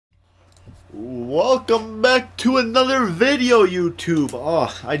Welcome back to another video, YouTube.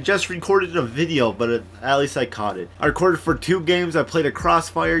 Oh, I just recorded a video, but at least I caught it. I recorded for 2 games. I played a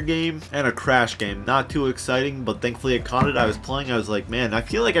Crossfire game and a Crash game. Not too exciting, but thankfully I caught it. I was playing, I was like, man, I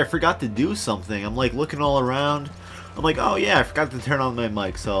feel like I forgot to do something. I'm like looking all around. I'm like, oh yeah, I forgot to turn on my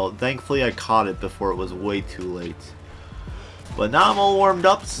mic. So thankfully I caught it before it was way too late. But now I'm all warmed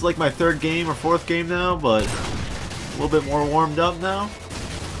up. This is like my 3rd game or 4th game now, but a little bit more warmed up now.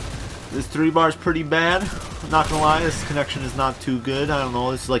 This 3 bar is pretty bad. I'm not gonna lie, this connection is not too good. I don't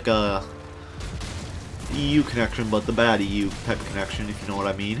know, it's like a EU connection, but the bad EU type connection, if you know what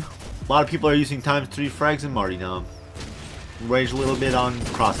I mean. A lot of people are using ×3 frags in Marty now. Rage a little bit on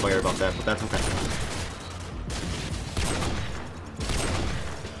Crossfire about that, but that's okay.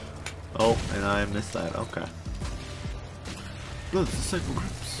 Oh, and I missed that. Okay. Good, it's the cycle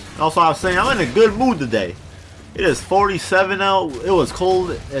grips. Also, I was saying I'm in a good mood today. It is 47 out. It was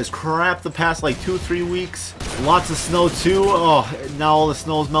cold as crap the past like 2-3 weeks. Lots of snow too. Oh, now all the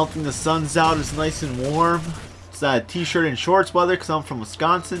snow is melting. The sun's out. It's nice and warm. It's that t-shirt and shorts weather because I'm from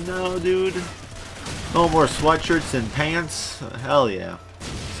Wisconsin now, dude. No more sweatshirts and pants. Hell yeah.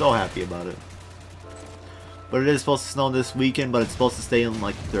 So happy about it. But it is supposed to snow this weekend, but it's supposed to stay in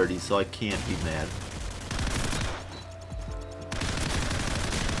like 30, so I can't be mad.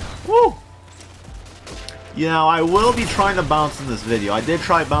 Woo! You know, I will be trying to bounce in this video. I did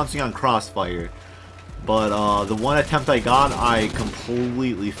try bouncing on Crossfire, but the one attempt I got, I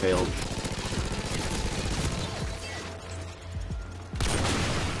completely failed.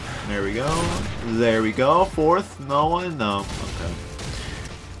 There we go. There we go. 4th? No one? No. Okay.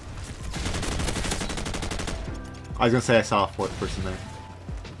 I was gonna say I saw a 4th person there.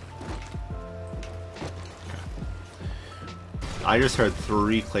 I just heard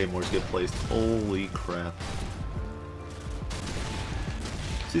 3 claymores get placed. Holy crap.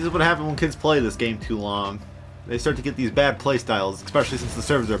 See, this is what happens when kids play this game too long. They start to get these bad play styles, especially since the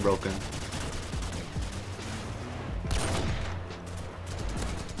servers are broken.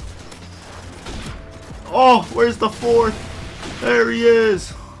 Oh, where's the 4th? There he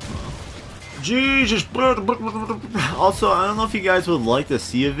is. Jesus. Also, I don't know if you guys would like to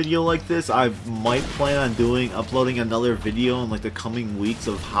see a video like this. I might plan on uploading another video in like the coming weeks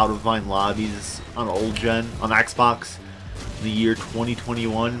of how to find lobbies on old gen on Xbox in the year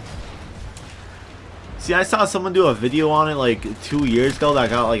 2021. See, I saw someone do a video on it like 2 years ago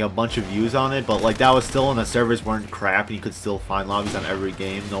that got like a bunch of views on it, but like that was still when the servers weren't crap and you could still find lobbies on every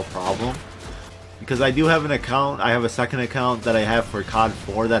game, no problem. Because I do have an account, I have a second account that I have for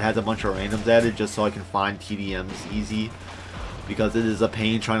CoD4 that has a bunch of randoms added just so I can find TDMs easy. Because it is a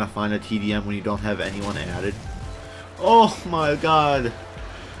pain trying to find a TDM when you don't have anyone added. Oh my god.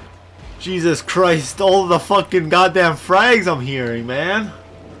 Jesus Christ, all the fucking goddamn frags I'm hearing, man.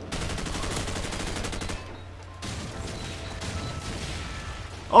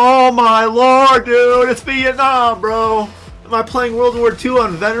 Oh my lord, dude, it's Vietnam, bro. Am I playing World War II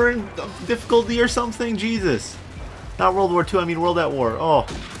on veteran difficulty or something? Jesus. Not World War II, I mean World at War. Oh.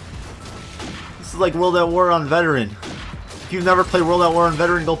 This is like World at War on veteran. If you've never played World at War on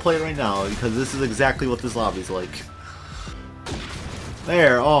veteran, go play it right now, because this is exactly what this lobby's like.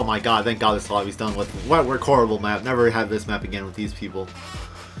 There. Oh my god, thank god this lobby's done with. What work horrible map. Never had this map again with these people.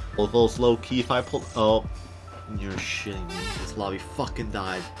 A little slow key if I pull. Oh. You're shitting me. This lobby fucking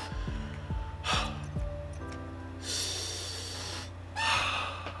died.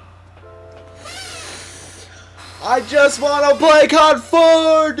 I just want to play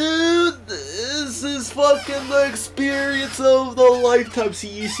CoD4, dude! This is fucking the experience of the lifetime. See,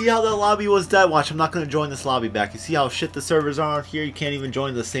 you see how that lobby was dead? Watch, I'm not going to join this lobby back. You see how shit the servers are on here? You can't even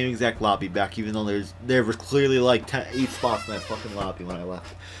join the same exact lobby back, even though there was clearly like 8 spots in that fucking lobby when I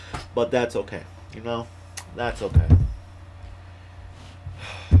left. But that's okay, you know? That's okay.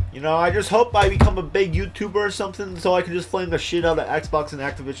 You know, I just hope I become a big YouTuber or something so I can just flame the shit out of Xbox and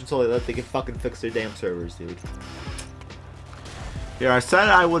Activision so that they can fucking fix their damn servers, dude. Here, I said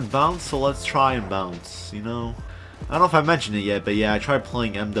I would bounce, so let's try and bounce, you know? I don't know if I mentioned it yet, but yeah, I tried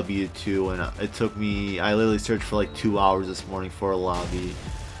playing MW2 and it took me, I literally searched for like 2 hours this morning for a lobby.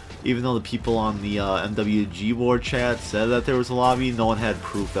 Even though the people on the MWG board chat said that there was a lobby, no one had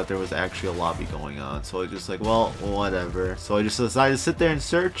proof that there was actually a lobby going on. So I just like, well, whatever. So I just decided to sit there and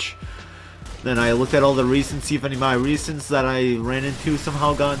search. Then I looked at all the recents, see if any of my recents that I ran into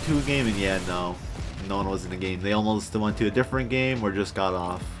somehow got into a game. And yeah, no one was in the game. They almost went to a different game or just got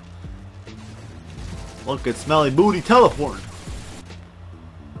off. Look at Smelly Booty teleporting.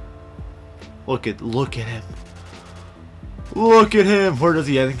 Look at him. Look at him! Where does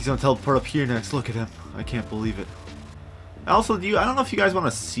he? I think he's gonna teleport up here next. Look at him. I can't believe it. Also, I don't know if you guys want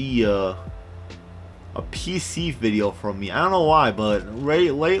to see a PC video from me. I don't know why, but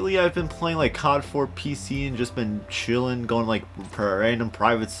lately I've been playing like CoD4 PC and just been chilling, going like random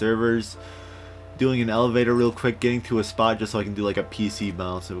private servers, doing an elevator real quick, getting to a spot just so I can do like a PC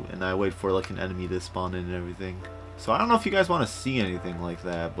bounce, and I wait for like an enemy to spawn in and everything. So I don't know if you guys want to see anything like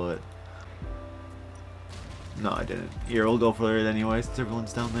that, but no, I didn't. Here, we'll go for it anyway since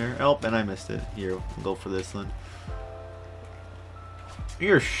everyone's down there. Oh, and I missed it. Here, we'll go for this one.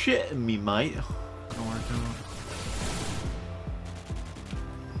 You're shitting me, mate.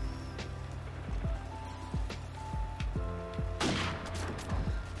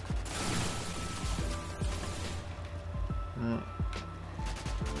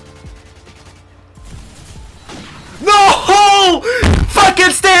 No!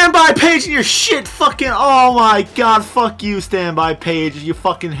 Fucking standby page and your shit fucking. Oh my god, fuck you, standby page, you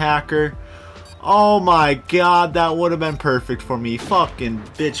fucking hacker. Oh my god, that would have been perfect for me. Fucking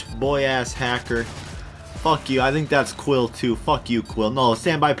bitch boy ass hacker. Fuck you. I think that's Quill too. Fuck you, Quill. No,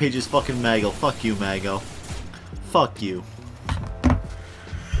 standby page is fucking Mago. Fuck you, Mago. Fuck you.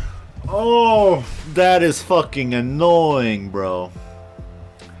 Oh, that is fucking annoying, bro.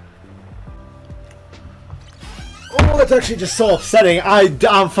 Oh, that's actually just so upsetting.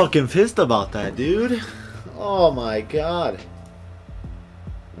 I'm fucking pissed about that, dude. Oh my god.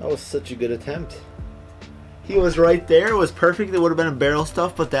 That was such a good attempt. He was right there. It was perfect. It would have been a barrel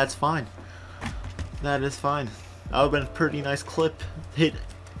stuff, but that's fine. That is fine. That would have been a pretty nice clip hit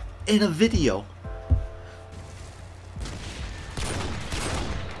in a video.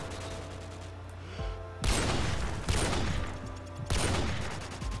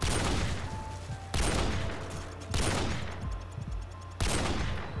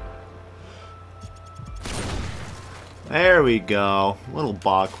 There we go. Little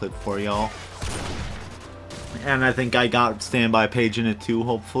bot clip for y'all. And I think I got standby page in it too,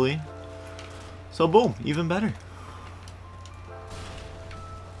 hopefully. So boom, even better.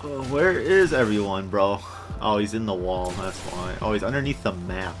 Oh, where is everyone, bro? Oh, he's in the wall, that's why. Oh, he's underneath the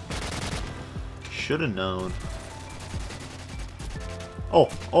map. Should have known. Oh,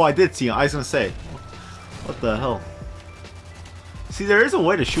 I did see him. I was gonna say. What the hell? See, there is a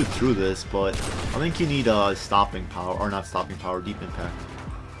way to shoot through this, but I think you need stopping power, or not stopping power, deep impact.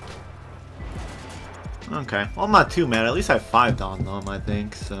 Okay, well, I'm not too mad. At least I 5'd on them, I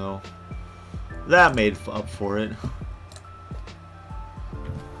think, so that made up for it.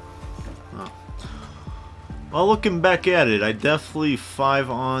 Oh. Well, looking back at it, I definitely 5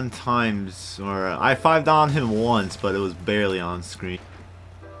 on times, or I 5'd on him once, but it was barely on screen.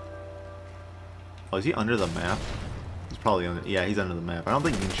 Oh, is he under the map? Probably under, yeah, he's under the map. I don't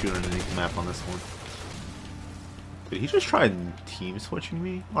think you can shoot underneath the map on this one. Did he just try team switching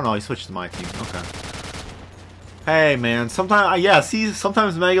me? Oh no, he switched to my team. Okay. Hey man, sometimes yeah, see,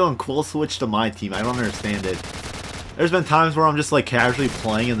 sometimes Mago and Quill switch to my team. I don't understand it. There's been times where I'm just like casually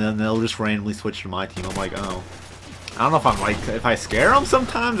playing and then they'll just randomly switch to my team. I'm like, oh. I don't know if I'm like, if I scare them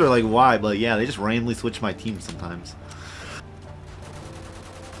sometimes or like why, but yeah, they just randomly switch my team sometimes.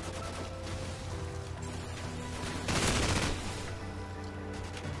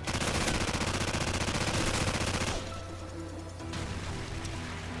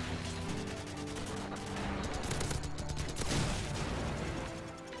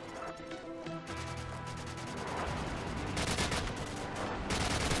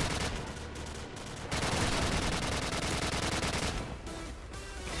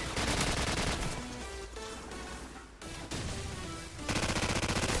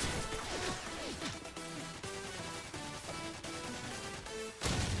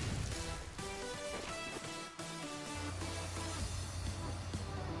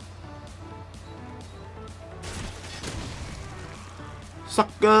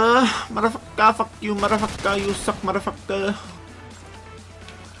 Sucker, motherfucker, fuck you, motherfucker, you suck, motherfucker.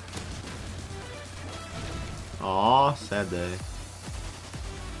 Aw, sad day.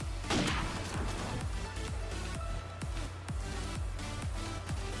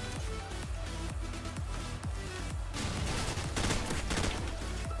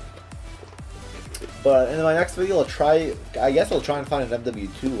 But in my next video, I guess I'll try and find an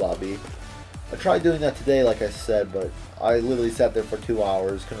MW2 lobby. I tried doing that today, like I said, but I literally sat there for 2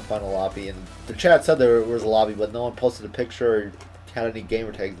 hours, couldn't find a lobby, and the chat said there was a lobby, but no one posted a picture or had any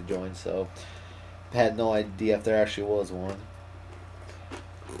gamer tags to join, so I had no idea if there actually was one.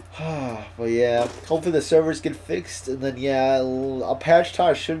 But yeah, hopefully the servers get fixed, and then yeah, a patch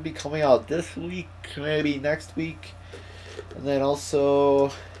tire should be coming out this week, maybe next week, and then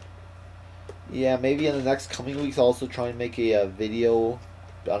also, yeah, maybe in the next coming weeks I'll also try and make a video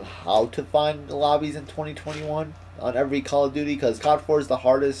on how to find lobbies in 2021 on every Call of Duty, because COD 4 is the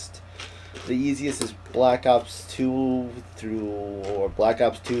hardest. The easiest is Black Ops 2 or Black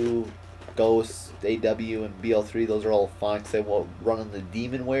Ops 2, Ghost, AW, and BL3. Those are all fine because they will run on the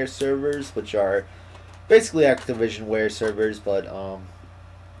Demonware servers, which are basically Activisionware servers. But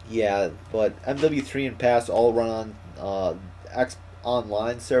yeah, but MW3 and Pass all run on X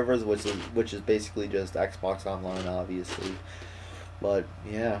Online servers, which is basically just Xbox Online, obviously. But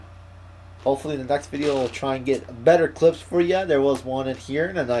yeah. Hopefully in the next video I'll try and get better clips for you. There was one in here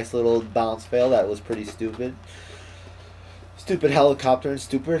and a nice little bounce fail that was pretty stupid. Stupid helicopter and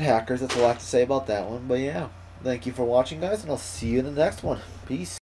stupid hackers. That's all I have to say about that one. But yeah, thank you for watching, guys, and I'll see you in the next one. Peace.